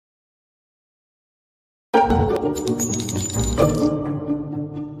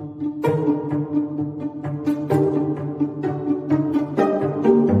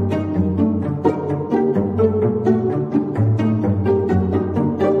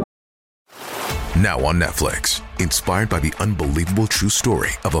Now on Netflix, inspired by the unbelievable true story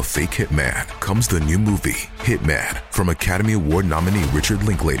of a fake hitman, comes the new movie, Hitman, from Academy Award nominee Richard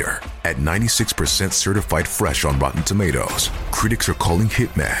Linklater. At 96% certified fresh on Rotten Tomatoes, critics are calling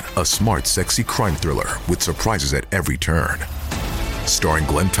Hitman a smart, sexy crime thriller with surprises at every turn. Starring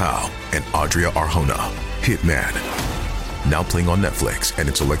Glenn Powell and Adria Arjona, Hitman. Now playing on Netflix and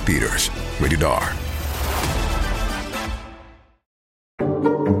in select theaters. Rated R.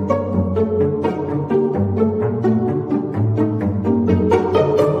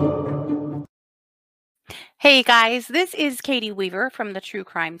 Hey guys, this is Katie Weaver from the True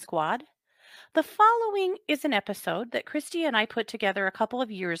Crime Squad. The following is an episode that Christy and I put together a couple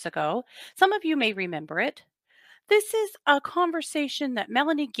of years ago. Some of you may remember it. This is a conversation that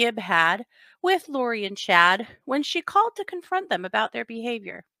Melanie Gibb had with Lori and Chad when she called to confront them about their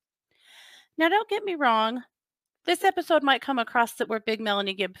behavior. Now, don't get me wrong. This episode might come across that we're big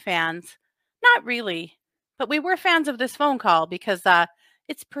Melanie Gibb fans. Not really, but we were fans of this phone call because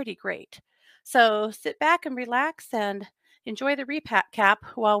it's pretty great. So sit back and relax and enjoy the recap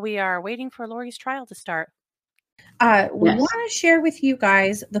while we are waiting for Lori's trial to start. We want to share with you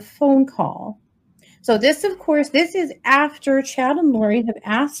guys the phone call. So this, of course, this is after Chad and Lori have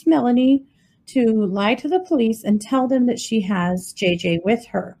asked Melanie to lie to the police and tell them that she has JJ with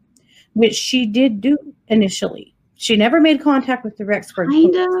her, which she did do initially. She never made contact with the Rexburg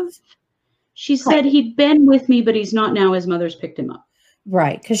police. Kind of. She said he'd been with me, but he's not now. His mother's picked him up.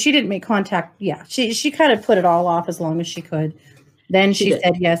 Right, because she didn't make contact. Yeah, she kind of put it all off as long as she could. Then she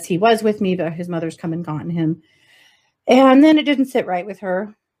said, yes, he was with me, but his mother's come and gotten him. And then it didn't sit right with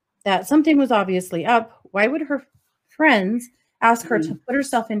her that something was obviously up. Why would her friends ask her to put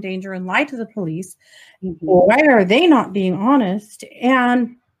herself in danger and lie to the police? Why are they not being honest?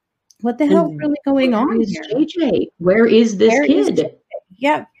 And what the hell is really going on here? JJ? Where is this kid?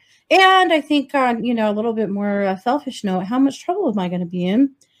 Yeah. And I think on, a little bit more selfish note, how much trouble am I going to be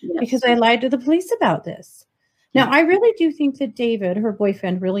in? Yes. Because I lied to the police about this. Now, I really do think that David, her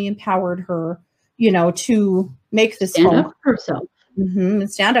boyfriend, really empowered her, to make this stand up for herself.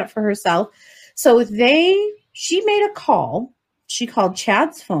 And stand up for herself. So she made a call. She called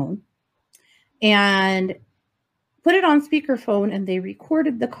Chad's phone and put it on speakerphone, and they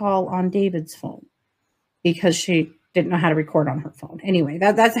recorded the call on David's phone because she didn't know how to record on her phone. Anyway,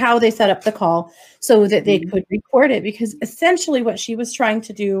 that's how they set up the call so that they could record it, because essentially what she was trying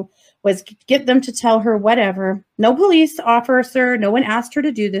to do was get them to tell her whatever. No police officer, no one asked her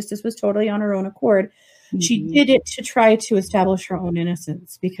to do this. This was totally on her own accord. She did it to try to establish her own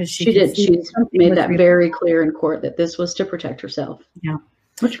innocence because she did. She made that very clear in court that this was to protect herself. Yeah.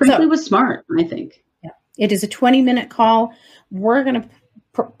 Which frankly was smart, I think. Yeah. It is a 20-minute call. We're going to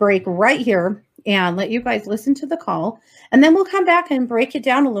break right here and let you guys listen to the call. And then we'll come back and break it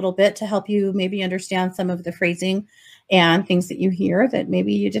down a little bit to help you maybe understand some of the phrasing and things that you hear that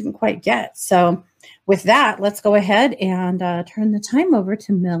maybe you didn't quite get. So with that, let's go ahead and turn the time over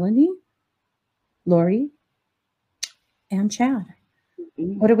to Melanie, Lori, and Chad.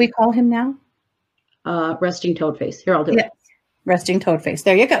 What do we call him now? Resting toad face. Here, I'll do it. Resting toad face.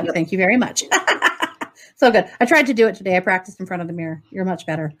 There you go. Yep. Thank you very much. So good. I tried to do it today. I practiced in front of the mirror. You're much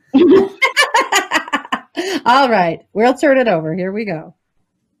better. All right. We'll turn it over. Here we go.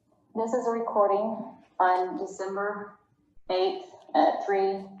 This is a recording on December 8th at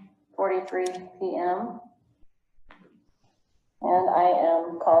 3:43 p.m. And I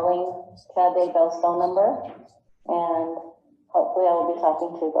am calling Chad Daybell's phone number, and hopefully I will be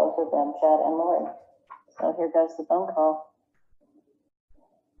talking to both of them, Chad and Lori. So here goes the phone call.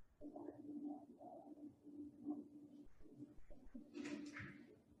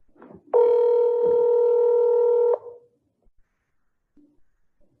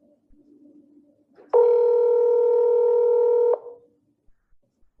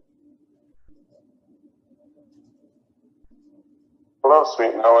 Hello,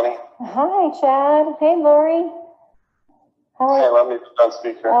 sweet Melanie. Hi, Chad. Hey, Lori. How are you? Hey, let me put on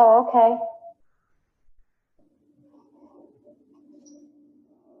speaker. Oh, okay.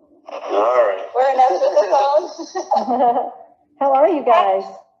 All right. We're enough with the phone. How are you guys?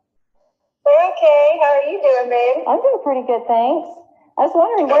 We're okay. How are you doing, babe? I'm doing pretty good, thanks. I was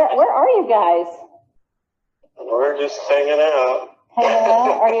wondering, where are you guys? We're just hanging out. Hanging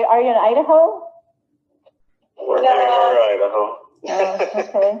out? Are you in Idaho? We're near Idaho. Oh,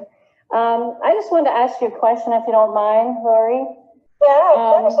 okay. I just wanted to ask you a question, if you don't mind, Lori. Yeah,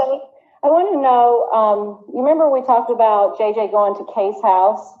 of course. I want to know, you remember we talked about JJ going to Kay's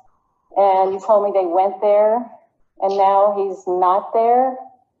house, and you told me they went there, and now he's not there?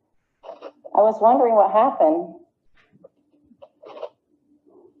 I was wondering what happened.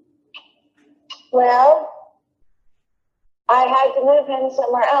 Well, I had to move him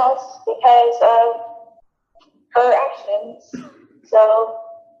somewhere else because of her actions. So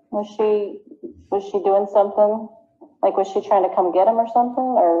Was she doing something? Like, was she trying to come get him or something?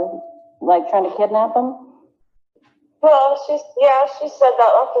 Or, like, trying to kidnap him? well, she said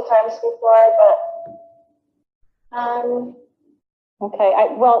that lots of times before, but Okay.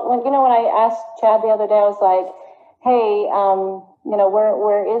 When I asked Chad the other day, I was like, hey,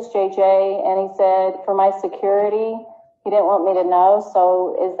 where is JJ? And he said, for my security, he didn't want me to know.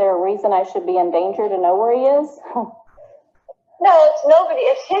 So is there a reason I should be in danger to know where he is? no, it's nobody.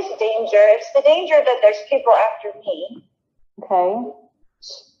 It's his danger. It's the danger that there's people after me. Okay.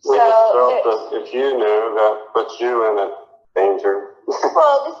 We just felt that if you knew, that puts you in a danger.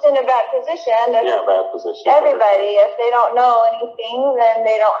 Well, just in a bad position. Bad position. Everybody, if they don't know anything, then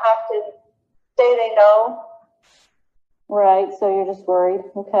they don't have to say they know. Right. So you're just worried.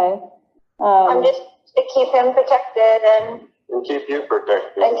 Okay. I'm just to keep him protected and keep you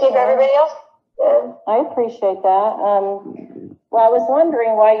protected. And keep everybody else protected. I appreciate that. Well, I was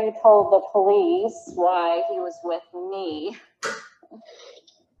wondering why you told the police why he was with me.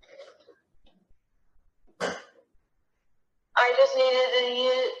 I just needed to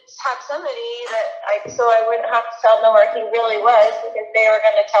have somebody so I wouldn't have to tell them where he really was, because they were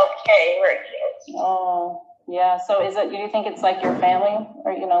going to tell Kay where he is. Oh, yeah. So do you think it's like your family,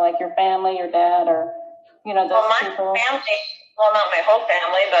 or, like your family, your dad, or, those people? My family, well, not my whole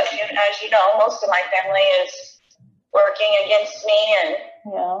family, but as you know, most of my family is working against me and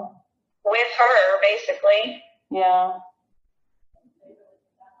with her, basically. Yeah.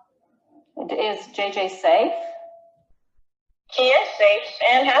 Is JJ safe? He is safe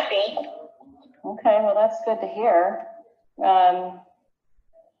and happy. Okay, well, that's good to hear. Are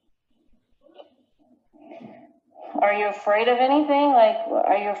you afraid of anything? Like,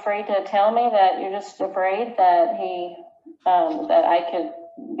 are you afraid to tell me that you're just afraid that that I could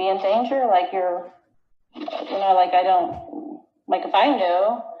be in danger? Like if I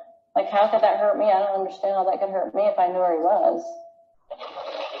knew, like, how could that hurt me? I don't understand how that could hurt me if I knew where he was.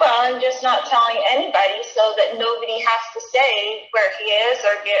 Well, I'm just not telling anybody so that nobody has to say where he is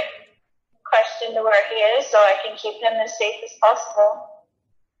or get questioned to where he is, so I can keep him as safe as possible.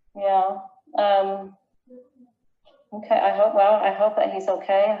 Yeah. Okay. I hope that he's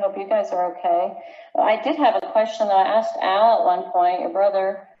okay. I hope you guys are okay. I did have a question that I asked Al at one point, your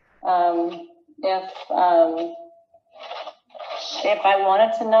brother, if I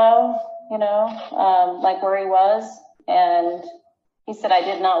wanted to know, like where he was, and he said I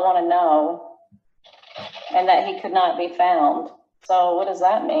did not want to know, and that he could not be found. So what does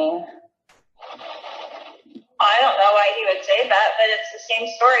that mean? I don't know why he would say that, but it's the same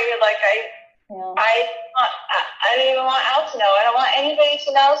story. Like I don't even want Al to know. I don't want anybody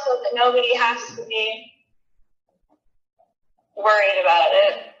to know, so that nobody has to be worried about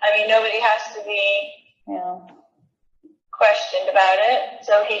it. I mean, nobody has to be questioned about it,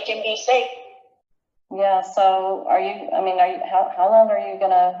 so he can be safe. Yeah. So how long are you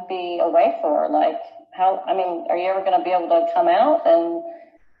going to be away for? Like, are you ever going to be able to come out and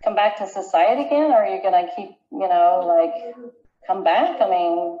come back to society again? Or are you going to keep, come back?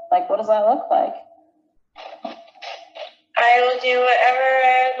 What does that look like? I will do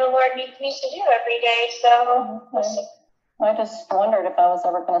whatever the Lord needs me to do every day. So okay. I just wondered if I was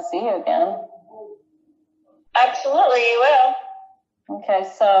ever going to see you again. Absolutely, you will. Okay.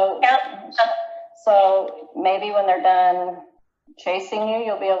 So maybe when they're done chasing you,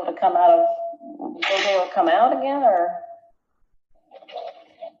 you'll be able to come out again, or?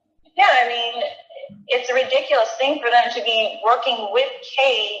 Yeah, it's a ridiculous thing for them to be working with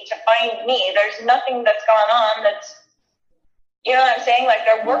Kay to find me. There's nothing that's gone on that's, you know what I'm saying? Like,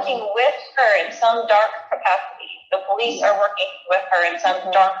 they're working with her in some dark capacity. The police are working with her in some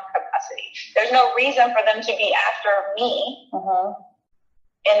dark capacity. There's no reason for them to be after me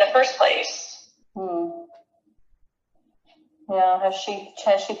in the first place. Yeah, has she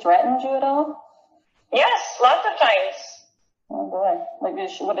threatened you at all? Yes, lots of times. Oh boy, what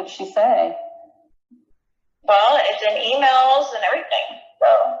did she say? Well, it's in emails and everything.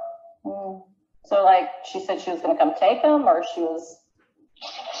 So she said she was going to come take him, or she was?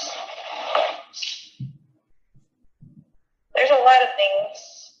 There's a lot of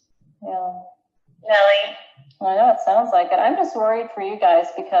things. Yeah. Nellie. I know it sounds like it. I'm just worried for you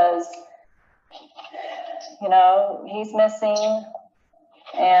guys because, he's missing,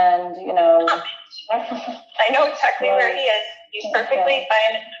 and, I know exactly where he is. He's perfectly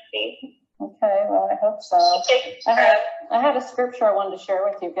fine and happy. Okay, well, I hope so. I had a scripture I wanted to share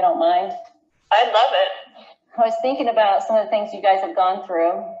with you, if you don't mind. I'd love it. I was thinking about some of the things you guys have gone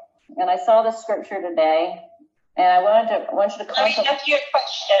through, And I saw the scripture today, and I want you to Let me ask you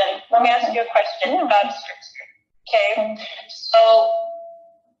a question. About scripture. Okay. So,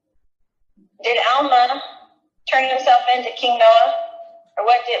 did Alma turn himself into King Noah, or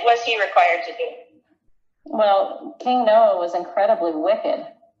what was he required to do? Well, King Noah was incredibly wicked.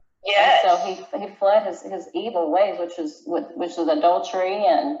 Yes. And so he fled his evil ways, which is adultery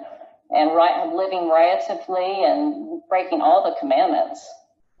and living riotously and breaking all the commandments.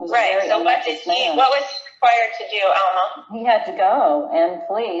 Right. So what was he required to do, Alma? He had to go and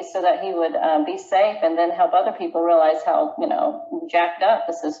flee so that he would be safe, and then help other people realize how jacked up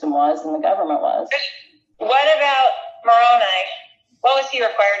the system was and the government was. What about Moroni? What was he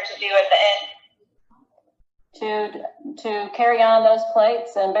required to do at the end? To carry on those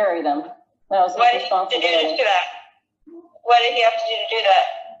plates and bury them. That was his responsibility. What did he have to do to that? What did he have to do to do that?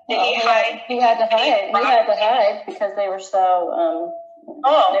 Did he hide? He had to hide. He had to hide because they were so.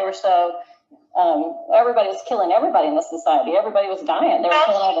 They were so. Everybody was killing everybody in the society. Everybody was dying. They were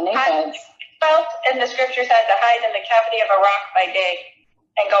killing all the Nephites. And the scriptures had to hide in the cavity of a rock by day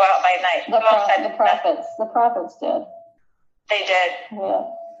and go out by night. The prophets did. They did. Yeah.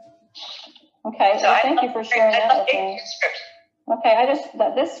 Okay, so thank you for sharing that with me. Okay,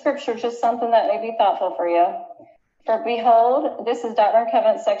 this scripture is just something that may be thoughtful for you. For behold, this is Doctrine and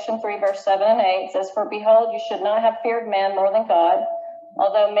Covenants, section 3, verse 7 and 8. It says, for behold, you should not have feared man more than God.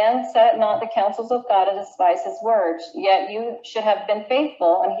 Although men set not the counsels of God and despise his words, yet you should have been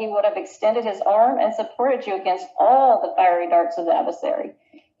faithful, and he would have extended his arm and supported you against all the fiery darts of the adversary.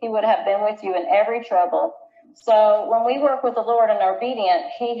 He would have been with you in every trouble. So when we work with the Lord and are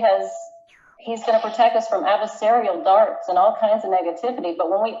obedient, He's going to protect us from adversarial darts and all kinds of negativity. But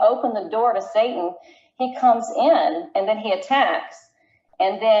when we open the door to Satan, he comes in and then he attacks.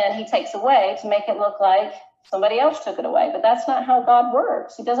 And then he takes away to make it look like somebody else took it away. But that's not how God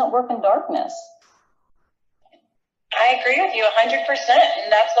works. He doesn't work in darkness. I agree with you 100%.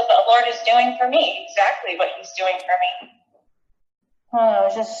 And that's what the Lord is doing for me. Exactly what he's doing for me. Oh,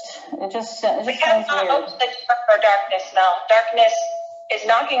 it just sounds weird. Open the door for darkness, Mel. Darkness is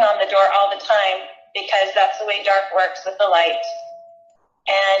knocking on the door all the time because that's the way dark works with the light.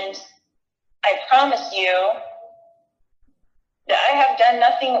 And I promise you that I have done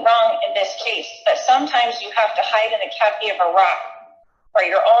nothing wrong in this case, but sometimes you have to hide in the cavity of a rock for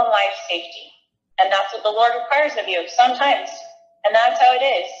your own life safety. And that's what the Lord requires of you sometimes. And that's how it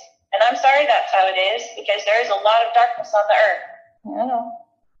is. And I'm sorry that's how it is, because there is a lot of darkness on the earth.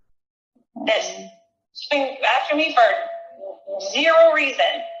 That's been after me for zero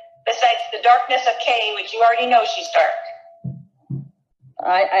reason besides the darkness of Kay, which you already know she's dark.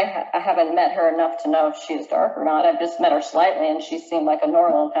 I haven't met her enough to know if she's dark or not. I've just met her slightly, and she seemed like a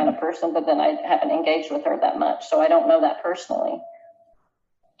normal kind of person, but then I haven't engaged with her that much, so I don't know that personally.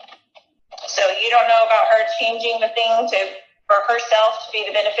 So you don't know about her changing the thing for herself to be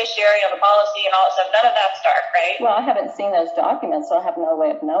the beneficiary of the policy and all that stuff. None of that's dark, right? Well, I haven't seen those documents, so I have no way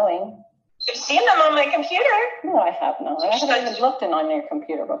of knowing. You've seen them on my computer. No, I have not. I haven't even looked on your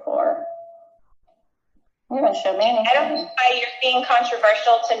computer before. You haven't showed me anything. I don't know why you're being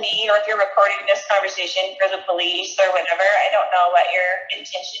controversial to me, or if you're recording this conversation for the police or whatever. I don't know what your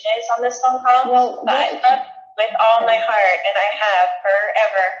intention is on this phone call. Well, but I love with all my heart, and I have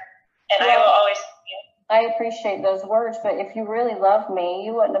forever, and I will always love you. I appreciate those words, but if you really loved me,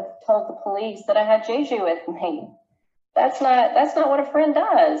 you wouldn't have told the police that I had Jeju with me. That's not what a friend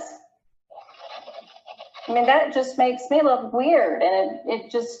does. I mean, that just makes me look weird, and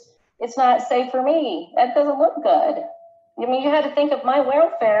it's not safe for me. That doesn't look good. I mean, you had to think of my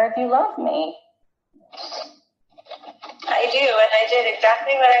welfare if you love me. I do, and I did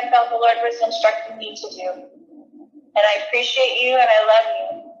exactly what I felt the Lord was instructing me to do. And I appreciate you, and I love you.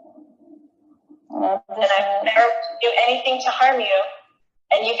 And I never do anything to harm you.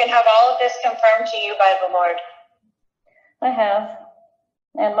 And you can have all of this confirmed to you by the Lord. I have.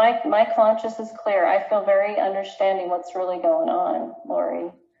 And my conscience is clear. I feel very understanding what's really going on, Lori.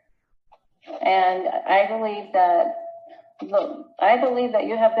 And I believe that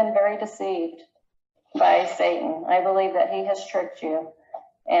you have been very deceived by Satan. I believe that he has tricked you.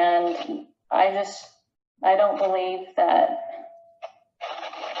 And I don't believe that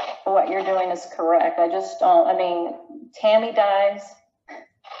what you're doing is correct. I just don't. I mean, Tammy dies,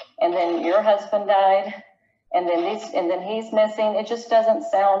 and then your husband died, and then he's missing. It just doesn't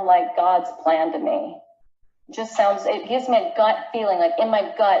sound like God's plan to me. It just sounds, it gives me a gut feeling, like in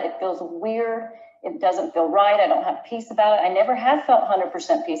my gut, it feels weird. It doesn't feel right. I don't have peace about it. I never have felt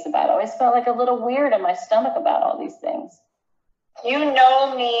 100% peace about it. I always felt like a little weird in my stomach about all these things. You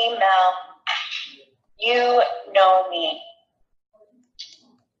know me, Mel. You know me.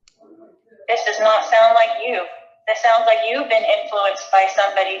 not sound like you. This sounds like you've been influenced by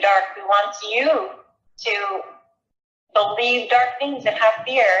somebody dark who wants you to believe dark things and have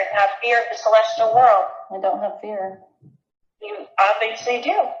fear of the celestial world. I don't have fear. You obviously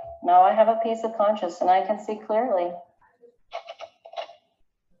do. No, I have a peace of conscience and I can see clearly.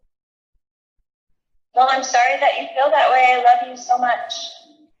 Well, I'm sorry that you feel that way. I love you so much.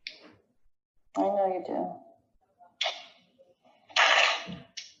 I know you do.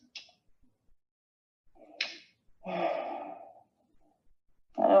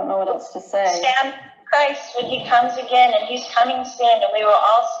 I don't know what else to say. Stand Christ when he comes again, and he's coming soon, and we will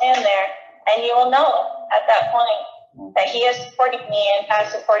all stand there, and you will know at that point that he has supported me and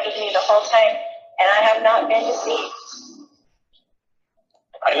has supported me the whole time, and I have not been deceived.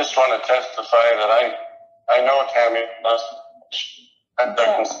 I just want to testify that I know Tammy does have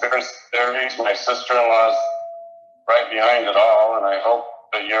the conspiracy theories. My sister-in-law's right behind it all, and I hope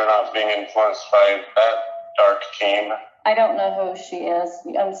that you're not being influenced by that dark team. I don't know who she is.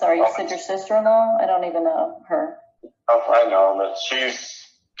 I'm sorry, you said your sister-in-law? I don't even know her. Oh, I know, but she's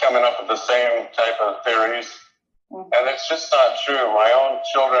coming up with the same type of theories. And it's just not true. My own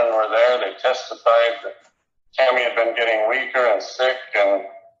children were there. They testified that Tammy had been getting weaker and sick, and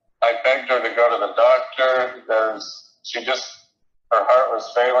I begged her to go to the doctor. Her heart was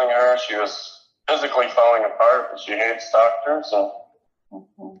failing her. She was physically falling apart, but she hates doctors, and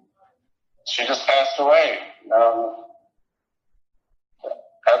she just passed away.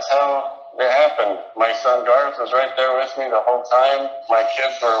 That's how it happened. My son Garth was right there with me the whole time. My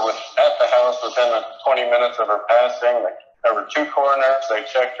kids were at the house within 20 minutes of her passing. There were 2 coroners. They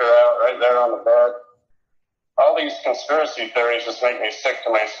checked her out right there on the bed. All these conspiracy theories just make me sick to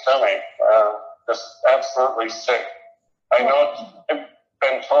my stomach. Just absolutely sick. I know I've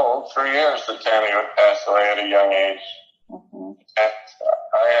been told for years that Tammy would pass away at a young age. And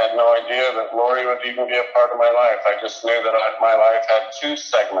I had no idea that Lori would even be a part of my life. I just knew that my life had 2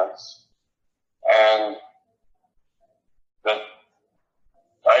 segments. And that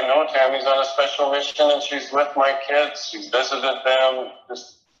I know Tammy's on a special mission and she's with my kids. She's visited them.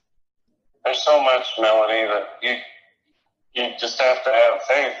 There's so much, Melanie, that you just have to have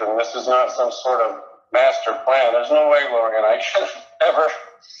faith. And this is not some sort of master plan. There's no way Lori and I could ever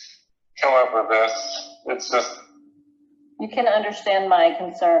come up with this. It's just... You can understand my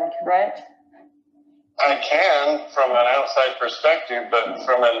concern, correct? I can from an outside perspective, but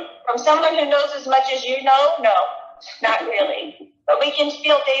from someone who knows as much as you know, no, not really. But we can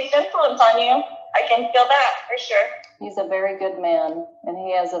feel Dave's influence on you. I can feel that for sure. He's a very good man, and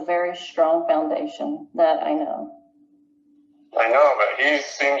he has a very strong foundation, that I know. I know, but he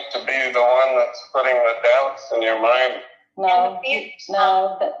seems to be the one that's putting the doubts in your mind. No,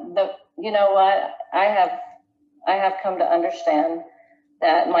 you know what? I have come to understand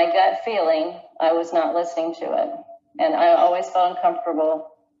that my gut feeling, I was not listening to it. And I always felt uncomfortable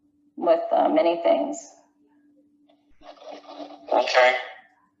with many things. Okay.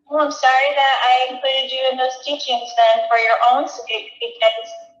 Well, I'm sorry that I included you in those teachings then for your own sake, because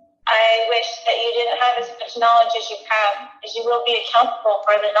I wish that you didn't have as much knowledge as you have, because you will be accountable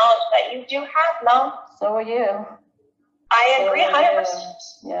for the knowledge that you do have, no? So are you. I agree 100%.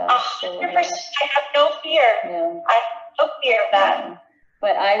 Yeah. 100%. I have no fear. Yeah. I have no fear of that. Yeah.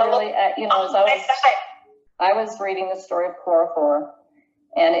 But I really, as I was reading the story of Chloroform,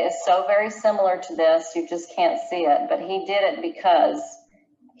 and it is so very similar to this, you just can't see it. But he did it because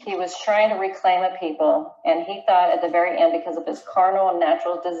he was trying to reclaim a people, and he thought at the very end, because of his carnal and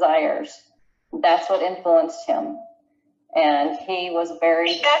natural desires, that's what influenced him. And he was very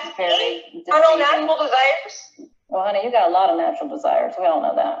deceiving. Carnal natural desires? Well, honey, you got a lot of natural desires. We all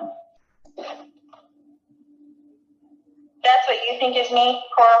know that. That's what you think is me,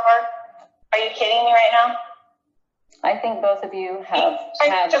 Cora? Are you kidding me right now? I think both of you have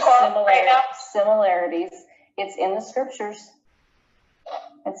similarities. It's in the scriptures.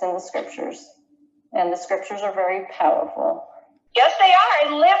 It's in the scriptures. And the scriptures are very powerful. Yes, they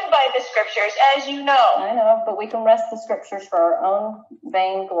are. I live by the scriptures, as you know. I know, but we can wrest the scriptures for our own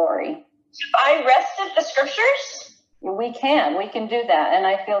vain glory. I wrested the scriptures? We can do that. And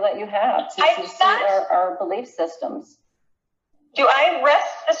I feel that you have to see our belief systems. Do I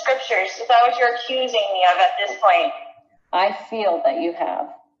wrest the scriptures? Is that what you're accusing me of at this point? I feel that you have.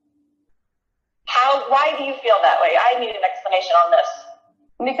 Why do you feel that way? I need an explanation on this.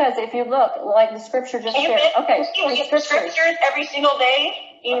 Because if you look, like the scripture just shared. Okay, you read the scriptures every single day,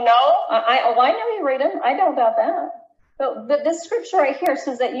 you know? I know you read them. I don't doubt that. But this scripture right here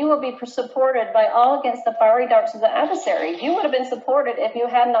says that you will be supported by all against the fiery darts of the adversary. You would have been supported if you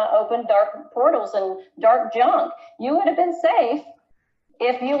had not opened dark portals and dark junk. You would have been safe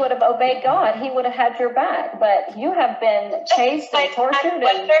if you would have obeyed God, he would have had your back. But you have been chased and tortured.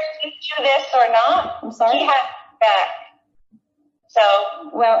 Whether you do this or not, I'm sorry? he has your back. So,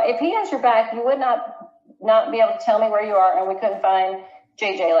 well, if he has your back, you would not be able to tell me where you are, and we couldn't find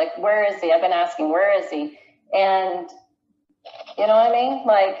JJ. Like, where is he? I've been asking, where is he? And you know what I mean?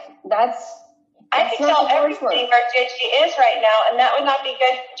 Like, that's I can tell everybody where JJ is right now, and that would not be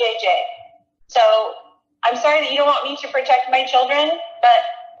good for JJ. So I'm sorry that you don't want me to protect my children, but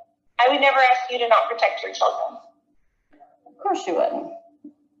I would never ask you to not protect your children. Of course you wouldn't.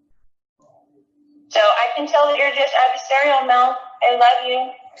 So I can tell that you're just adversarial, Mel. I love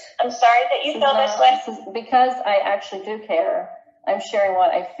you. I'm sorry that you feel this way. This is because I actually do care. I'm sharing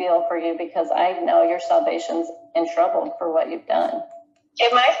what I feel for you because I know your salvation's in trouble for what you've done.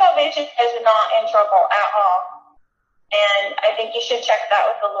 If my salvation is not in trouble at all, and I think you should check that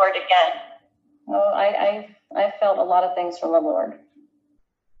with the Lord again. Oh, I felt a lot of things from the Lord,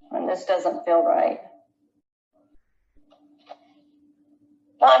 and this doesn't feel right.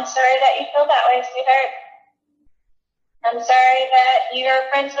 Well, I'm sorry that you feel that way, sweetheart. I'm sorry that you're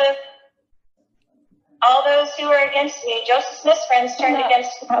friends with all those who are against me. Joseph Smith's friends turned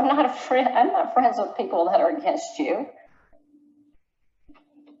against me. I'm not a friend. I'm not friends with people that are against you.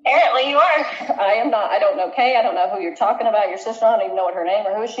 Apparently you are. I am not. I don't know Kay. I don't know who you're talking about. Your sister. I don't even know what her name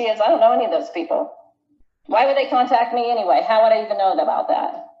or who she is. I don't know any of those people. Why would they contact me anyway? How would I even know about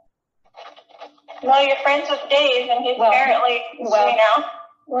that? Well, you're friends with Dave, and he's apparently now.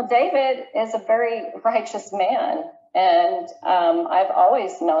 Well, David is a very righteous man, and I've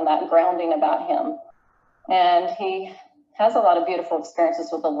always known that grounding about him. And he has a lot of beautiful experiences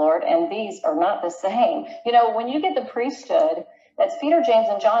with the Lord, and these are not the same. You know, when you get the priesthood, that's Peter, James,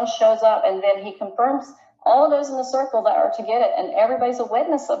 and John shows up, and then he confirms all of those in the circle that are to get it, and everybody's a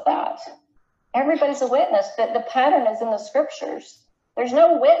witness of that. Everybody's a witness that the pattern is in the scriptures. There's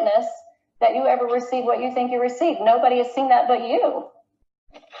no witness that you ever receive what you think you received. Nobody has seen that but you.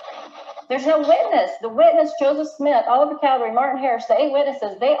 There's no witness. The witness, Joseph Smith, Oliver Cowdery, Martin Harris, the 8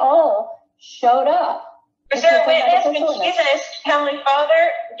 witnesses, they all showed up. Was there a witness when Jesus, Heavenly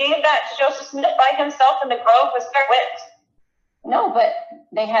Father, gave that to Joseph Smith by himself in the grove? Was there a witness? No, but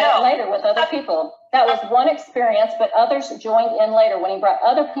they had it later with other people. That was one experience, but others joined in later. When he brought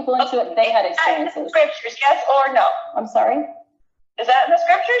other people into it, they had experiences. In the scriptures, yes or no? I'm sorry? Is that in the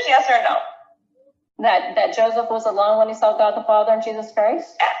scriptures, yes or no? That Joseph was alone when he saw God the Father and Jesus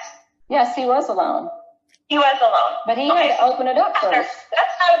Christ? Yes. Yes, he was alone. He was alone. But he had to open it up first.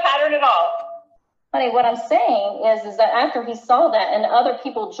 That's not a pattern at all. Honey, what I'm saying is that after he saw that and other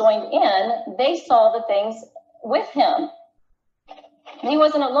people joined in, they saw the things with him. He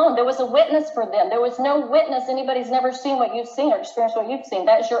wasn't alone. There was a witness for them. There was no witness. Anybody's never seen what you've seen or experienced what you've seen.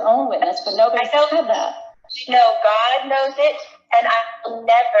 That's your own witness, but nobody's had that. No, God knows it, and I will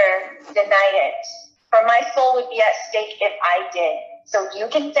never deny it. For my soul would be at stake if I did. So you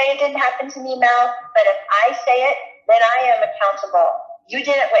can say it didn't happen to me, Mel, but if I say it, then I am accountable. You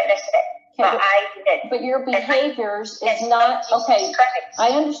didn't witness it, but I did. But your behaviors is not, okay, I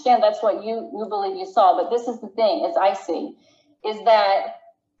understand that's what you believe you saw, but this is the thing, as I see, is that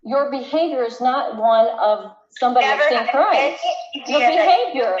your behavior is not one of somebody that's in Christ.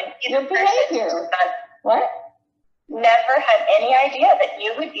 Your behavior. What? Never had any idea that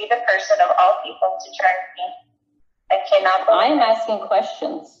you would be the person of all people to turn me. I cannot believe I am asking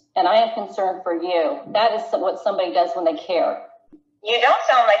questions, and I am concerned for you. That is what somebody does when they care. You don't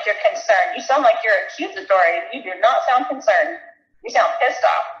sound like you're concerned. You sound like you're accusatory. You do not sound concerned. You sound pissed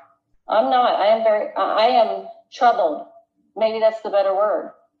off. I'm not. I am troubled. Maybe that's the better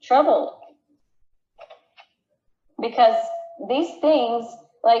word. Troubled. Because these things,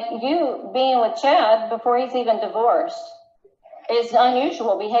 like you being with Chad before he's even divorced, is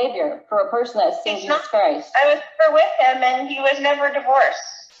unusual behavior for a person that's seen Jesus Christ. I was never with him, and he was never divorced.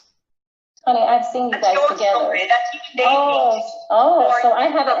 Honey, I've seen you guys together. So I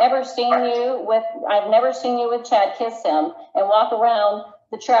haven't ever seen you with, I've never seen you with Chad kiss him and walk around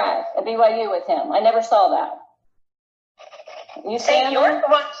the track at BYU with him. I never saw that. You say you're the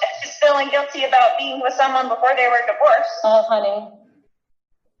one that's just feeling guilty about being with someone before they were divorced. Oh, honey.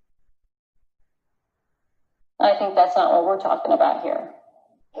 I think that's not what we're talking about here.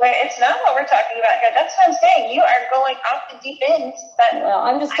 Wait, it's not what we're talking about here. That's what I'm saying. You are going off the deep end. Well,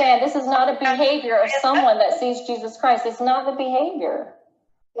 I'm just saying this is not a behavior of someone that sees Jesus Christ. It's not the behavior.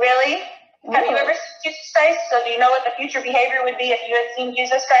 Really? Have you ever seen Jesus Christ? So do you know what the future behavior would be if you had seen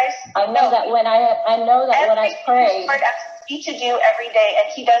Jesus Christ? I know that when I prayed. need to do every day,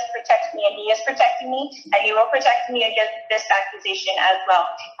 and he does protect me, and he is protecting me, and he will protect me against this accusation as well.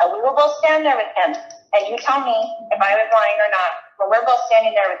 And we will both stand there with him, and you tell me if I was lying or not, but we're both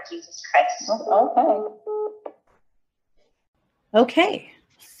standing there with Jesus Christ. Okay,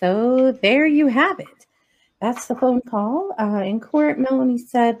 so there you have it. That's the phone call. In court, Melanie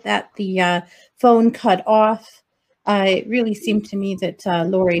said that the phone cut off. It really seemed to me that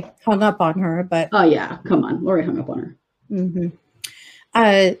Lori hung up on her, but... Oh, yeah. Come on. Lori hung up on her. Mm-hmm.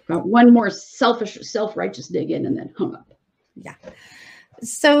 Got one more self-righteous dig in and then hung up. Yeah.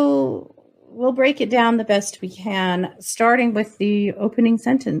 So we'll break it down the best we can, starting with the opening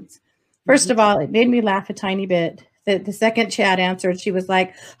sentence. First of all, it made me laugh a tiny bit. The second Chad answered, she was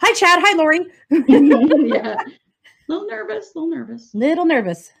like, "Hi, Chad. Hi, Lori." Yeah. Little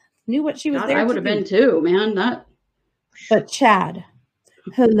nervous. Knew what she was there. I would have been too, man. But Chad,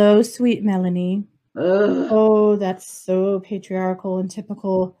 hello, sweet Melanie. Oh, that's so patriarchal and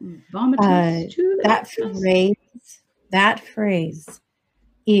typical. That phrase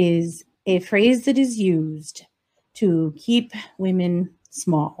is a phrase that is used to keep women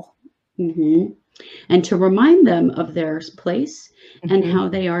small. Mm-hmm. And to remind them of their place and how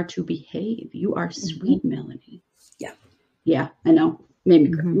they are to behave. You are sweet, Melanie. Yeah. Yeah, I know.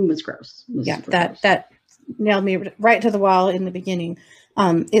 Made me it was gross. That nailed me right to the wall in the beginning.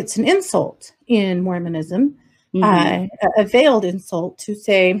 It's an insult in Mormonism, a veiled insult to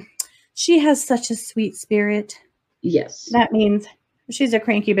say, she has such a sweet spirit. Yes. That means she's a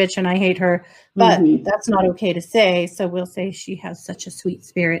cranky bitch and I hate her, but that's not okay to say. So we'll say she has such a sweet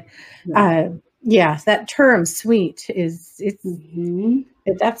spirit. Right. That term "sweet"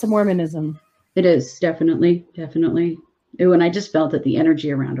 that's a Mormonism. It is definitely. And I just felt that the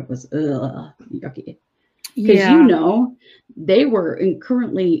energy around it was yucky. Because they were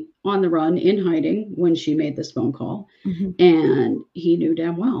currently on the run in hiding when she made this phone call, and he knew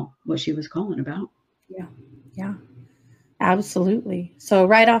damn well what she was calling about. Yeah, absolutely. So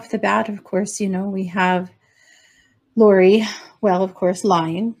right off the bat, of course, we have Lori, well, of course,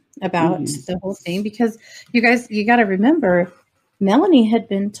 lying about the whole thing, because you got to remember, Melanie had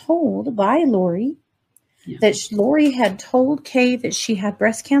been told by Lori that Lori had told Kay that she had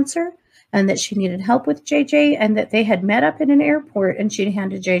breast cancer and that she needed help with JJ, and that they had met up in an airport and she'd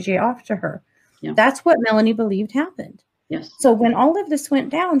handed JJ off to her. Yeah. That's what Melanie believed happened. Yes. So when all of this went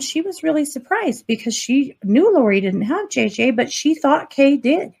down, she was really surprised because she knew Lori didn't have JJ, but she thought Kay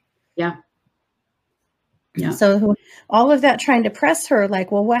did. Yeah. Yeah. So all of that trying to press her,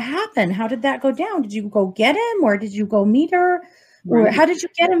 like, well, what happened? How did that go down? Did you go get him, or did you go meet her? Right. Or how did you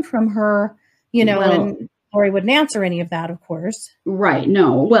get him from her? And Lori wouldn't answer any of that, of course. Right.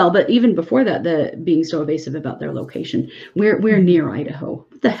 No. Well, but even before that, the being so evasive about their location, we're near Idaho.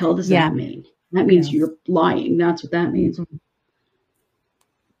 What the hell does that mean? That means you're lying. That's what that means.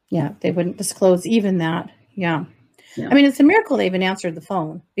 Yeah. They wouldn't disclose even that. Yeah. I mean, it's a miracle they even answered the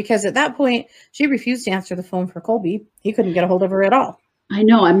phone, because at that point she refused to answer the phone for Colby. He couldn't get a hold of her at all. I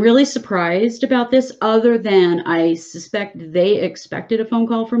know. I'm really surprised about this, other than I suspect they expected a phone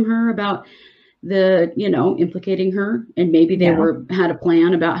call from her about the, implicating her. And maybe they had a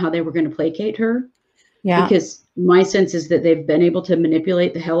plan about how they were going to placate her. Yeah. Because my sense is that they've been able to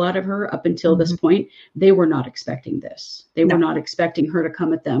manipulate the hell out of her up until this point. They were not expecting this. They were not expecting her to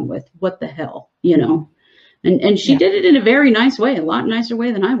come at them with what the hell, And she did it in a very nice way, a lot nicer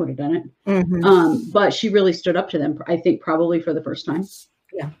way than I would have done it. But she really stood up to them, I think, probably for the first time.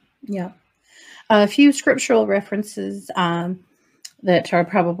 Yeah. A few scriptural references that are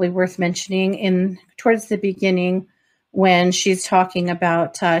probably worth mentioning towards the beginning, when she's talking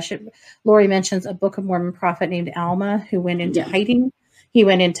about, Lori mentions a Book of Mormon prophet named Alma who went into hiding. He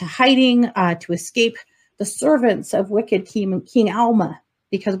went into hiding to escape the servants of wicked King Alma,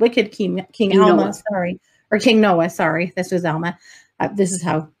 because wicked King Alma, King Noah, this was Alma. This is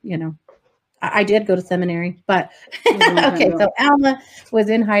how, I did go to seminary, but okay. So Alma was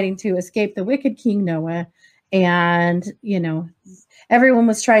in hiding to escape the wicked King Noah, and, everyone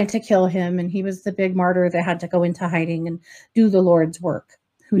was trying to kill him, and he was the big martyr that had to go into hiding and do the Lord's work.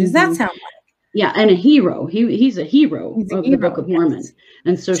 Who does that sound like? Yeah. And a hero. He's a hero of the Book of Mormon.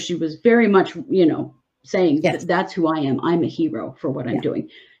 And so she was very much, saying that's who I am. I'm a hero for what I'm doing.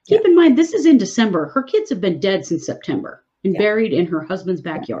 Keep in mind, this is in December. Her kids have been dead since September and buried in her husband's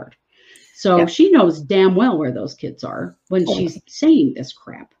backyard. So she knows damn well where those kids are when she's saying this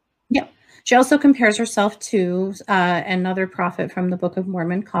crap. Yeah. She also compares herself to another prophet from the Book of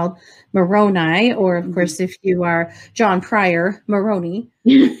Mormon called Moroni, or of course, if you are John Pryor, Moroni.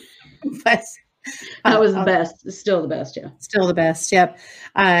 But That was the best. It's still the best, yeah. Still the best, yep.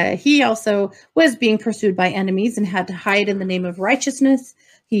 He also was being pursued by enemies and had to hide in the name of righteousness.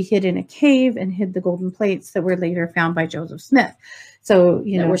 He hid in a cave and hid the golden plates that were later found by Joseph Smith. So,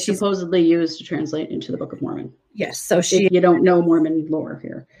 that were supposedly used to translate into the Book of Mormon. Yes. So if you don't know Mormon lore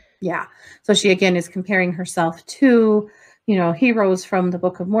here. Yeah. So she again is comparing herself to, heroes from the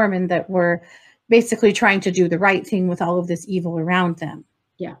Book of Mormon that were basically trying to do the right thing with all of this evil around them.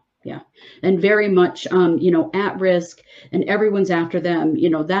 Yeah. Yeah. And very much, at risk, and everyone's after them,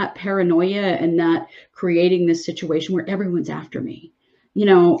 that paranoia and that creating this situation where everyone's after me,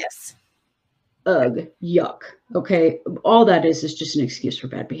 Yes. Ugh, yuck. Okay. All that is just an excuse for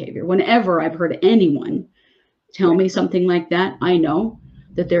bad behavior. Whenever I've heard anyone tell me something like that, I know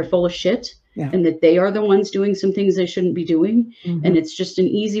that they're full of shit and that they are the ones doing some things they shouldn't be doing. Mm-hmm. And it's just an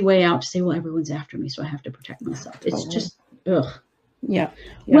easy way out to say, well, everyone's after me, so I have to protect myself. It's just, ugh. Yeah.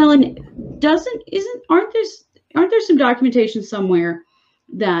 Well, and aren't there some documentation somewhere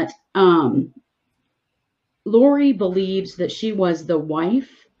that Lori believes that she was the wife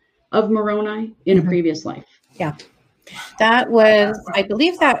of Moroni in a previous life? Yeah. I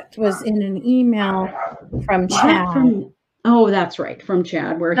believe that was in an email from Chad. That's right. From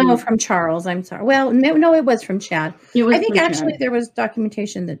Chad. From Charles. I'm sorry. Well, no, it was from Chad. I think actually there was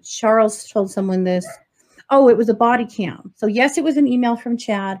documentation that Charles told someone this. Oh, it was a body cam. So yes, it was an email from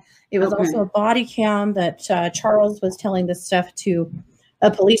Chad. It was also a body cam that Charles was telling this stuff to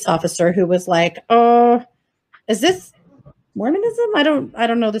a police officer who was like, "Oh, is this Mormonism? I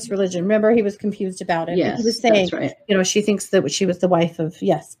don't know this religion." Remember, he was confused about it. Yes, he was saying, that's right. She thinks that she was the wife of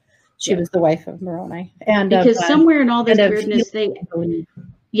was the wife of Moroni. And because somewhere in all this weirdness, they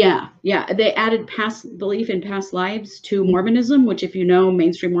added belief in past lives to Mormonism, which, if you know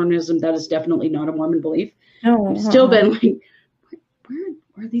mainstream Mormonism, that is definitely not a Mormon belief. No, I've still been like, where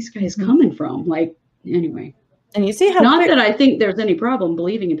are these guys coming from? Like, anyway. And you see how not that I think there's any problem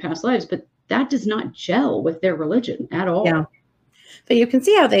believing in past lives, but that does not gel with their religion at all. Yeah. But you can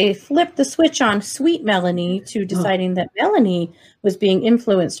see how they flipped the switch on sweet Melanie to deciding that Melanie was being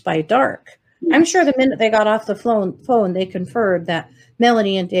influenced by dark. Yes. I'm sure the minute they got off the phone, they conferred that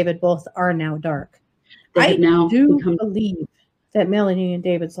Melanie and David both are now dark. I do believe that Melanie and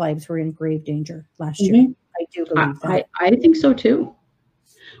David's lives were in grave danger last year. I do believe that. I think so too.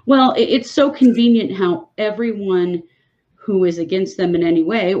 Well, it's so convenient how everyone who is against them in any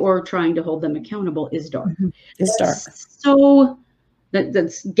way or trying to hold them accountable is dark. Mm-hmm. It's dark. So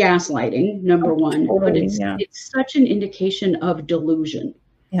that's gaslighting, number one. Totally, but it's such an indication of delusion.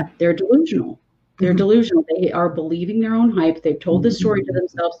 Yeah. They're delusional. They're delusional. They are believing their own hype. They've told the story to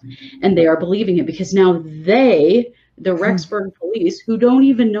themselves, and they are believing it because now the Rexburg police, who don't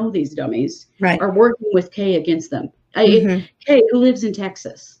even know these dummies, are working with Kay against them. Kay, who lives in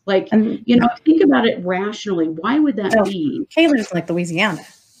Texas. Think about it rationally. Why would that be? Kay lives in Louisiana.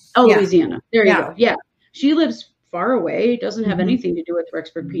 Oh, yeah. Louisiana. There you go. Yeah. She lives far away. Doesn't have anything to do with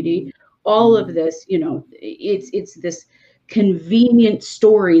Rexburg PD. All of this, it's this convenient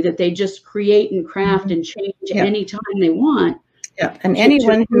story that they just create and craft and change anytime they want. Yeah, and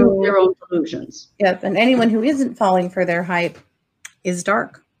anyone who their own delusions. Yep, and anyone who isn't falling for their hype is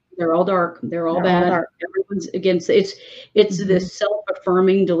dark. They're all dark. They're all bad. Everyone's against it's this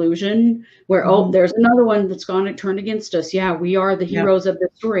self-affirming delusion where there's another one that's gone and turned against us. Yeah, we are the heroes of this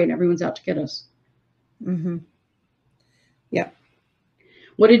story, and everyone's out to get us. Mm-hmm. Yeah.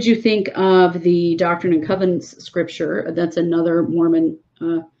 What did you think of the Doctrine and Covenants scripture? That's another Mormon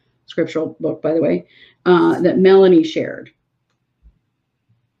scriptural book, by the way, that Melanie shared.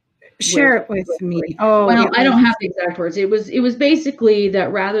 Share it with me. Oh, well, I don't have the exact words. It was basically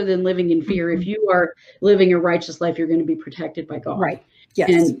that rather than living in fear, if you are living a righteous life, you're going to be protected by God. Right.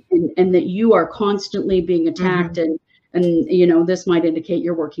 Yes. And that you are constantly being attacked, and this might indicate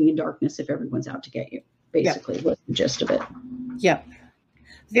you're working in darkness if everyone's out to get you. Basically, was the gist of it. Yep.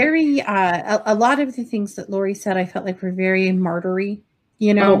 Very. A lot of the things that Lori said, I felt like were very martyry.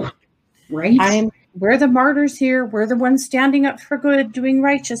 Right. We're the martyrs here. We're the ones standing up for good, doing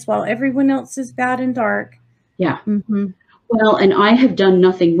righteous, while everyone else is bad and dark. Yeah. Mm-hmm. Well, and I have done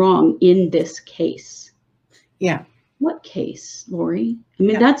nothing wrong in this case. Yeah. What case, Lori? I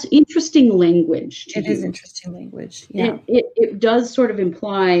mean, that's interesting language. It is interesting language. Yeah. It does sort of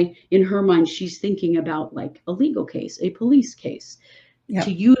imply in her mind she's thinking about like a legal case, a police case. Yeah.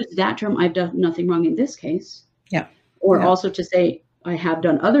 To use that term, I've done nothing wrong in this case. Yeah. Or also to say, I have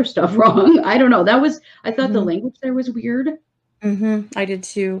done other stuff wrong. I don't know. I thought the language there was weird. Mm-hmm. I did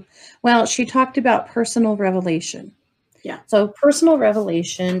too. Well, she talked about personal revelation. Yeah. So personal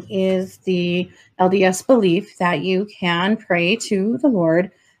revelation is the LDS belief that you can pray to the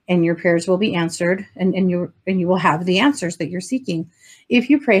Lord and your prayers will be answered, and you will have the answers that you're seeking. If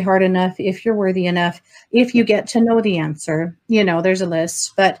you pray hard enough, if you're worthy enough, if you get to know the answer, there's a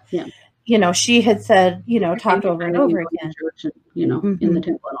list. But, she had said, talked over and over again. Church and, in the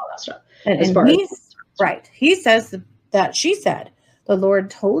temple and all that stuff. He says that she said the Lord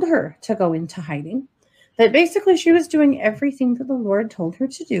told her to go into hiding, that basically she was doing everything that the Lord told her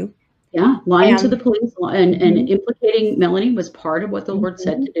to do. Yeah, lying to the police and implicating Melanie was part of what the Lord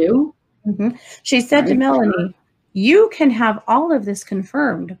said to do. She said to Melanie, you can have all of this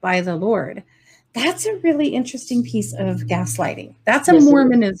confirmed by the Lord. That's a really interesting piece of gaslighting. That's a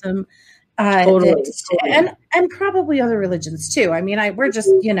Mormonism. Totally. And probably other religions too. I mean, we're just,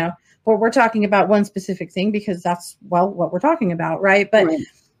 we're talking about one specific thing because that's, what we're talking about, right? But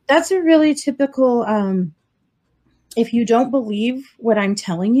that's a really typical, if you don't believe what I'm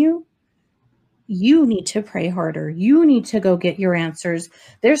telling you, you need to pray harder. You need to go get your answers.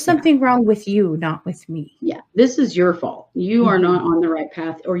 There's something wrong with you, not with me. Yeah, this is your fault. You are not on the right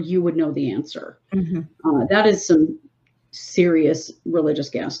path, or you would know the answer. That is some serious religious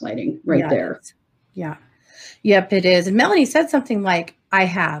gaslighting there. Yeah. Yep, it is. And Melanie said something like, I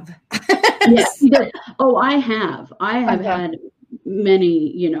have. Yes. Oh, I have. I have had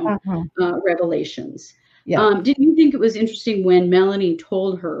many, revelations. Yeah. Didn't you think it was interesting when Melanie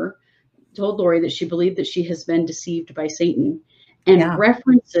told Lori that she believed that she has been deceived by Satan, and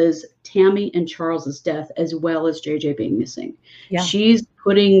references Tammy and Charles's death as well as JJ being missing? Yeah. She's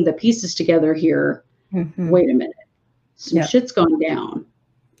putting the pieces together here. Wait a minute. Some shit's gone down.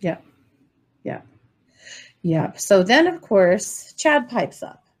 Yeah. So then, of course, Chad pipes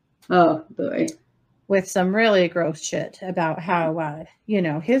up. Oh, boy. With some really gross shit about how,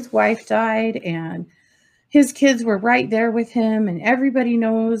 his wife died and his kids were right there with him and everybody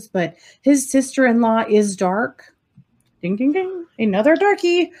knows, but his sister-in-law is dark. Ding, ding, ding. Another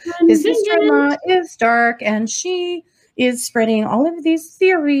darkie. His sister-in-law is dark and she is spreading all of these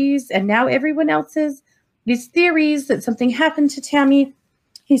theories, and now everyone else has these theories that something happened to Tammy.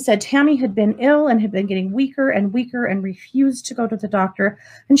 He said Tammy had been ill and had been getting weaker and weaker and refused to go to the doctor,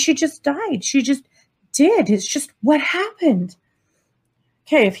 and she just died. She just did. It's just what happened.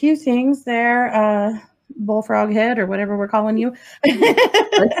 Okay, a few things there. Bullfrog head or whatever we're calling you.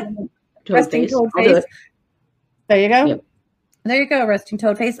 Resting toad face. There you go. Yep. There you go, resting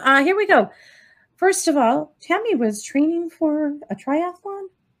toad face. Here we go. First of all, Tammy was training for a triathlon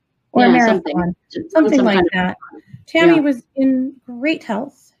or a marathon. Something like that. Tammy was in great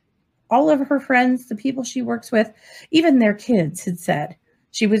health. All of her friends, the people she works with, even their kids had said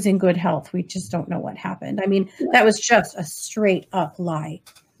she was in good health. We just don't know what happened. I mean, that was just a straight up lie.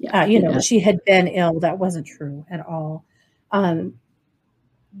 She had been ill. That wasn't true at all.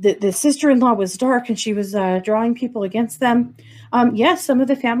 The sister-in-law was dark and she was drawing people against them. Yes, some of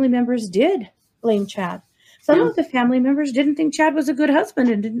the family members did blame Chad. Some of the family members didn't think Chad was a good husband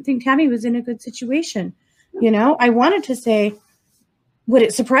and didn't think Tammy was in a good situation. I wanted to say, would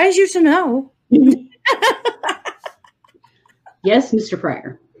it surprise you to know? Yes, Mr.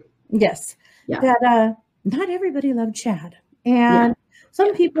 Pryor. Yes. Yeah. That not everybody loved Chad. And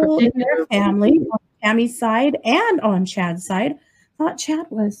some people in their family, on Tammy's side and on Chad's side, thought Chad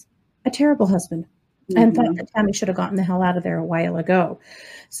was a terrible husband and thought that Tammy should have gotten the hell out of there a while ago.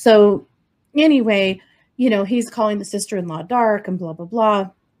 So anyway, he's calling the sister-in-law dark and blah, blah, blah.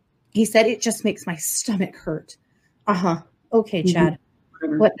 He said, it just makes my stomach hurt. Okay, Chad.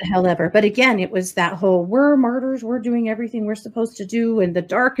 What the hell ever. But again, it was that whole, we're martyrs, we're doing everything we're supposed to do, and the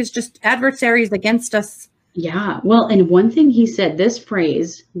dark is just adversaries against us. Yeah. Well, and one thing he said, this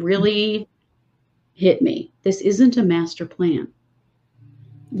phrase really hit me. This isn't a master plan.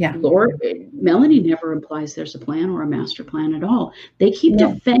 Yeah. Melanie never implies there's a plan or a master plan at all. They keep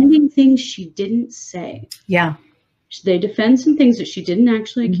defending things she didn't say. Yeah. They defend some things that she didn't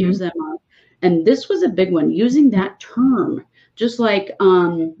actually accuse them of. And this was a big one, using that term, just like,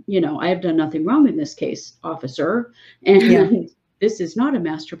 I have done nothing wrong in this case, officer. And this is not a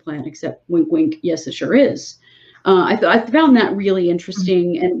master plan, except wink, wink. Yes, it sure is. I found that really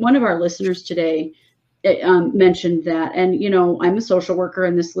interesting. And one of our listeners today mentioned that, and, I'm a social worker,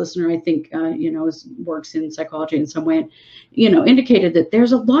 and this listener, I think, works in psychology in some way, indicated that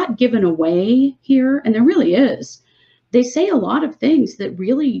there's a lot given away here. And there really is. They say a lot of things that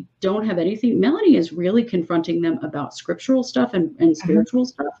really don't have anything. Melanie is really confronting them about scriptural stuff and spiritual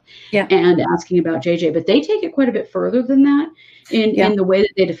stuff and asking about JJ, but they take it quite a bit further than that in the way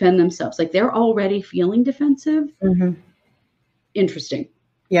that they defend themselves. Like, they're already feeling defensive. Interesting.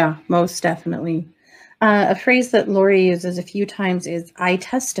 Yeah, most definitely. A phrase that Lori uses a few times is, I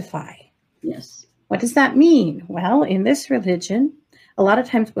testify. Yes. What does that mean? Well, in this religion, a lot of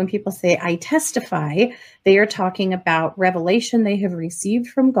times when people say, I testify, they are talking about revelation they have received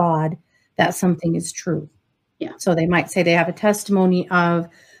from God that something is true. Yeah. So they might say they have a testimony of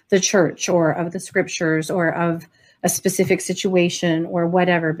the church or of the scriptures or of a specific situation or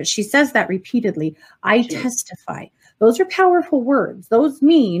whatever. But she says that repeatedly. I testify. Those are powerful words. Those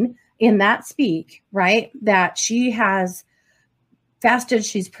mean in that speak, right, that she has fasted,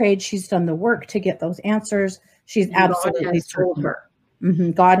 she's prayed, she's done the work to get those answers. She's absolutely told her.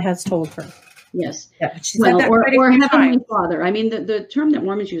 Mm-hmm. God has told her. Yes. Yeah, she said that or Heavenly times. Father. I mean, the term that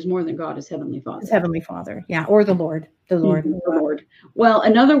Mormons use more than God is Heavenly Father. It's Heavenly Father. Yeah. Or the Lord. The Lord. Mm-hmm. The Lord. Well,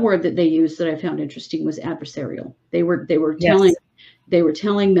 another word that they used that I found interesting was adversarial. They were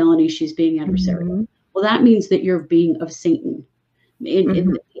telling Melanie she's being adversarial. Mm-hmm. Well, that means that you're being of Satan. In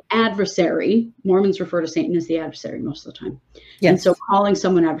the adversary, Mormons refer to Satan as the adversary most of the time. Yes. And so calling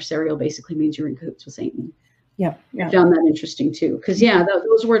someone adversarial basically means you're in cahoots with Satan. Yeah. I found that interesting too. Because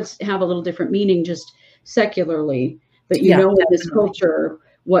those words have a little different meaning just secularly, but you know in this culture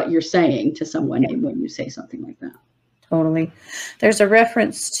what you're saying to someone when you say something like that. Totally. There's a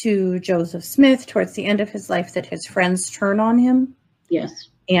reference to Joseph Smith towards the end of his life that his friends turn on him. Yes.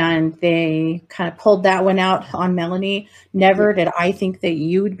 And they kind of pulled that one out on Melanie. Never did I think that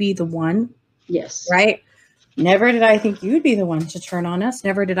you would be the one. Yes. Right? Never did I think you'd be the one to turn on us.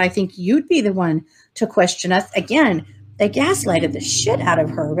 Never did I think you'd be the one to question us. Again, they gaslighted the shit out of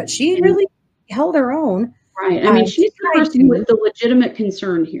her, but she really held her own. Right. I mean, she's the person with the legitimate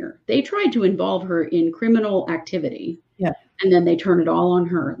concern here. They tried to involve her in criminal activity. Yeah. And then they turn it all on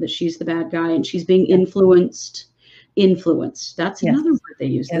her, that she's the bad guy and she's being influenced. That's another word they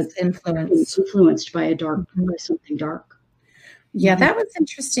use. Yes, influenced by by something dark. Yeah, that was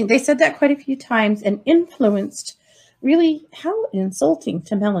interesting. They said that quite a few times, and influenced, really, how insulting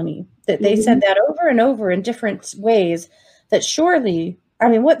to Melanie that they said that over and over in different ways. That surely, I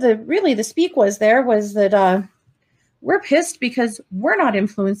mean, what the speak was there was that we're pissed because we're not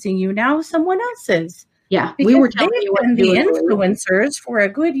influencing you now, someone else is. Yeah, because we were telling you what to do. The influencers for a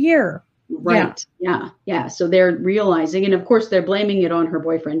good year. Right. Yeah. So they're realizing, and of course they're blaming it on her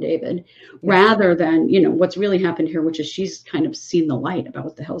boyfriend, David, rather than, what's really happened here, which is she's kind of seen the light about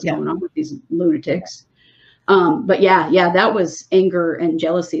what the hell's going on with these lunatics. But that was anger and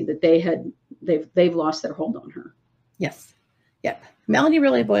jealousy that they've lost their hold on her. Yes. Yep. Melanie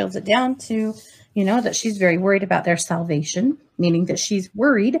really boils it down to, that she's very worried about their salvation, meaning that she's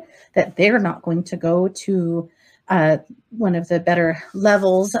worried that they're not going to go to one of the better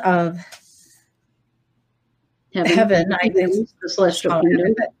levels of heaven, I guess, the celestial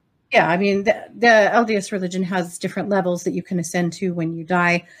kingdom. Yeah, I mean, the LDS religion has different levels that you can ascend to when you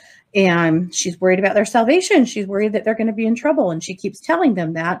die. And she's worried about their salvation. She's worried that they're going to be in trouble. And she keeps telling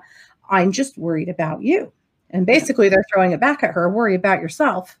them that, I'm just worried about you. And basically they're throwing it back at her. Worry about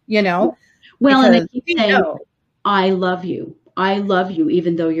yourself, Well, and they keep saying, I love you. I love you,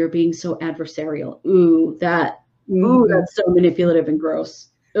 even though you're being so adversarial. That's so manipulative and gross.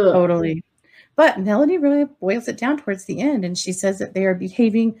 Ugh. Totally. But Melanie really boils it down towards the end, and she says that they are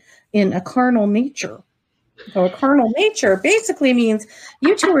behaving in a carnal nature. So a carnal nature basically means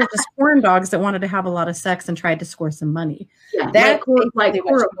you two were just corn dogs that wanted to have a lot of sex and tried to score some money. Yeah, that's like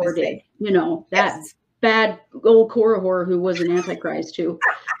Korihor did. That bad old Korihor who was an antichrist too.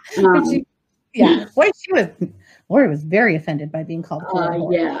 Boy, Lori was very offended by being called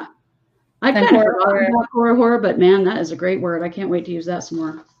Korihor. Yeah. I kind of forgot about Korihor, but man, that is a great word. I can't wait to use that some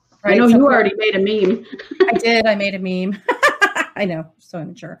more. Right, I know you already made a meme. I did. I made a meme. I know, so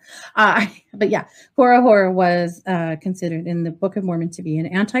immature. But yeah, Korihor was considered in the Book of Mormon to be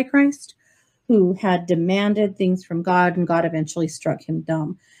an antichrist who had demanded things from God, and God eventually struck him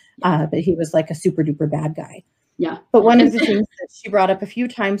dumb. But he was like a super duper bad guy. Yeah. But one of the things that she brought up a few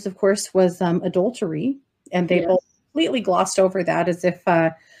times, of course, was adultery, and they both completely glossed over that as if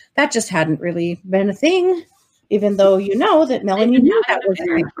that just hadn't really been a thing. Even though that Melanie knew that was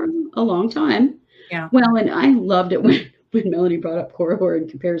for a long time. Yeah. Well, and I loved it when Melanie brought up Korihor and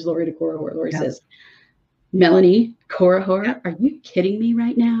compares Lori to Korihor. Lori says, Melanie, Korihor, are you kidding me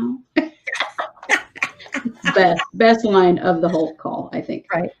right now? best line of the whole call, I think.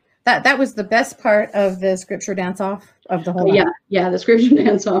 Right. That was the best part of the scripture dance-off of the whole night. Yeah, the scripture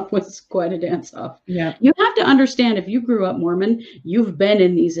dance-off was quite a dance-off. Yeah. You have to understand, if you grew up Mormon, you've been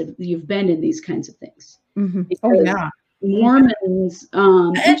in these kinds of things. Mm-hmm. Oh yeah, Mormons,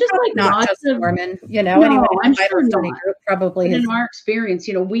 and just like not just Mormon, No, anyway, I'm sure not. group probably in our experience,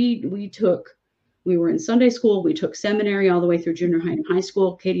 we took We were in Sunday school. We took seminary all the way through junior high and high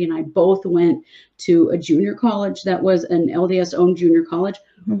school. Katie and I both went to a junior college that was an LDS-owned junior college.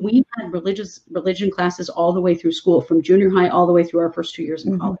 Mhm. We had religion classes all the way through school, from junior high all the way through our first 2 years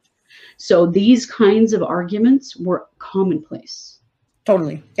in Mhm. college. So these kinds of arguments were commonplace.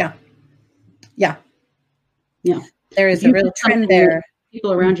 Totally. Yeah. Yeah. Yeah. There is If you a real did trend something that there.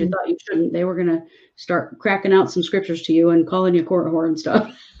 people around you Mhm. thought you shouldn't, they were going to start cracking out some scriptures to you and calling you court whore and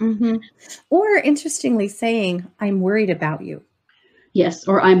stuff. Mhm. Or interestingly saying, I'm worried about you. Yes.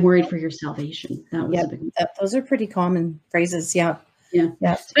 Or I'm worried for your salvation. That was Yeah, a big one. those are pretty common phrases. Yeah. Yeah.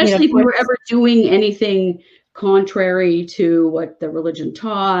 Yeah. Especially if we were towards- ever doing anything contrary to what the religion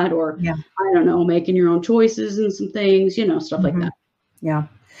taught, or, Yeah. I don't know, making your own choices and some things, stuff like Mhm. that. Yeah.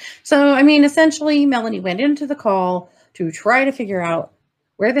 So, I mean, essentially, Melanie went into the call to try to figure out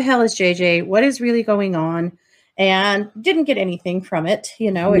where the hell is JJ, what is really going on, and didn't get anything from it,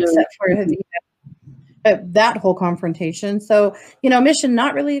 No. except for that whole confrontation. So, mission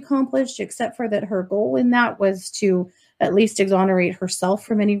not really accomplished, except for that her goal in that was to at least exonerate herself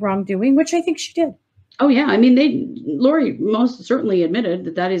from any wrongdoing, which I think she did. Oh yeah, I mean, Lori most certainly admitted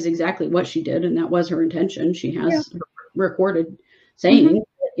that that is exactly what she did, and that was her intention. She has recorded saying, Mhm.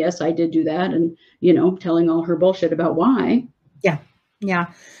 yes, I did do that, and telling all her bullshit about why.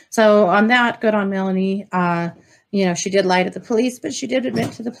 Yeah. So on that, good on Melanie. She did lie to the police, but she did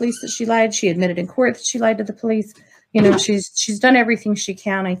admit to the police that she lied. She admitted in court that she lied to the police. She's done everything she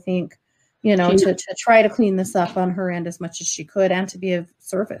can, I think, to try to clean this up on her end as much as she could, and to be of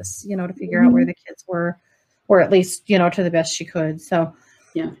service, to figure out where the kids were, or at least, to the best she could. So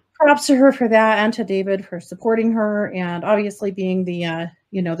yeah, props to her for that, and to David for supporting her, and obviously being the,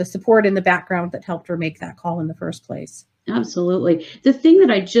 the support in the background that helped her make that call in the first place. Absolutely. The thing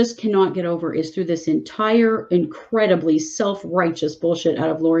that I just cannot get over is, through this entire incredibly self-righteous bullshit out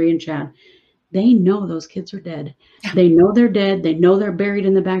of Lori and Chad, they know those kids are dead. Yeah. They know they're dead. They know they're buried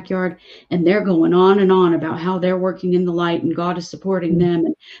in the backyard, and they're going on and on about how they're working in the light and God is supporting them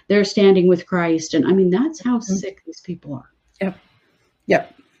and they're standing with Christ. And I mean, that's how sick these people are.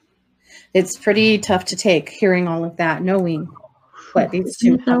 Yep. It's pretty tough to take, hearing all of that, knowing what needs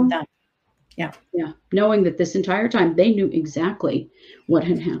to have done. Yeah. Knowing that this entire time they knew exactly what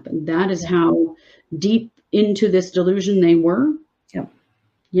had happened. That is how deep into this delusion they were. Yep.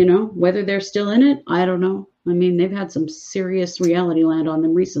 Whether they're still in it, I don't know. I mean, they've had some serious reality land on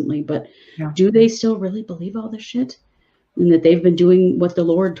them recently, but do they still really believe all this shit? And that they've been doing what the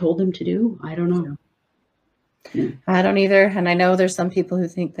Lord told them to do? I don't know. Yeah. I don't either. And I know there's some people who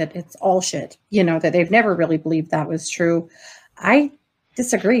think that it's all shit, that they've never really believed that was true. I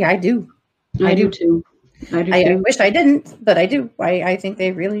disagree. I do. I do too. I wish I didn't, but I do. I think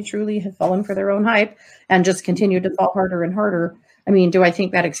they really, truly have fallen for their own hype and just continue to fall harder and harder. I mean, do I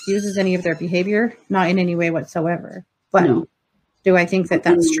think that excuses any of their behavior? Not in any way whatsoever. But do I think that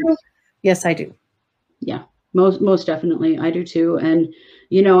that's true? Yes, I do. Yeah, most definitely. I do too. And,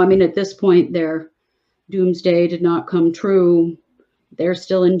 I mean, at this point, their doomsday did not come true. They're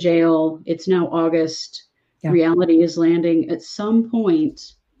still in jail. It's now August. Yeah. Reality is landing. At some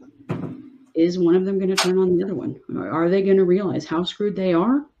point, is one of them going to turn on the other one? Are they going to realize how screwed they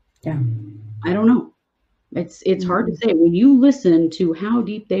are? Yeah. I don't know. It's hard to say. When you listen to how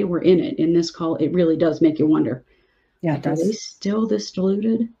deep they were in it in this call, it really does make you wonder. Yeah, it does. Are they still this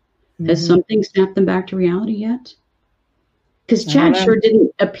deluded? Has something snapped them back to reality yet? Because Chad sure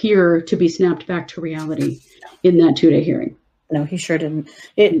didn't appear to be snapped back to reality in that 2-day hearing. No, he sure didn't.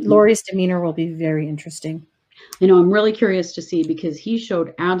 Lori's demeanor will be very interesting. I'm really curious to see, because he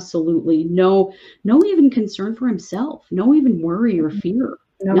showed absolutely no even concern for himself, no even worry or fear,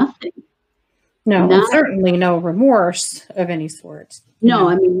 nothing. No, certainly no remorse of any sort. No,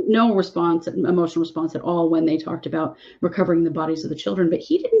 I mean, no emotional response at all when they talked about recovering the bodies of the children, but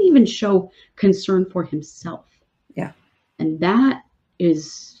he didn't even show concern for himself. Yeah. And that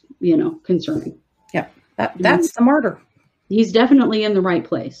is, concerning. Yeah. That's the martyr. He's definitely in the right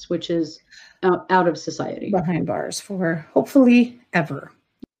place, which is out of society. Behind bars for hopefully ever.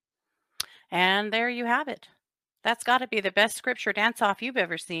 And there you have it. That's got to be the best scripture dance-off you've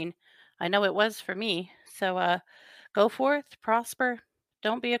ever seen. I know it was for me. So go forth, prosper,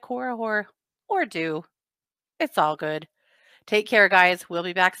 don't be a Korah whore, or do. It's all good. Take care, guys. We'll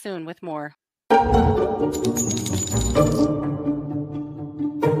be back soon with more.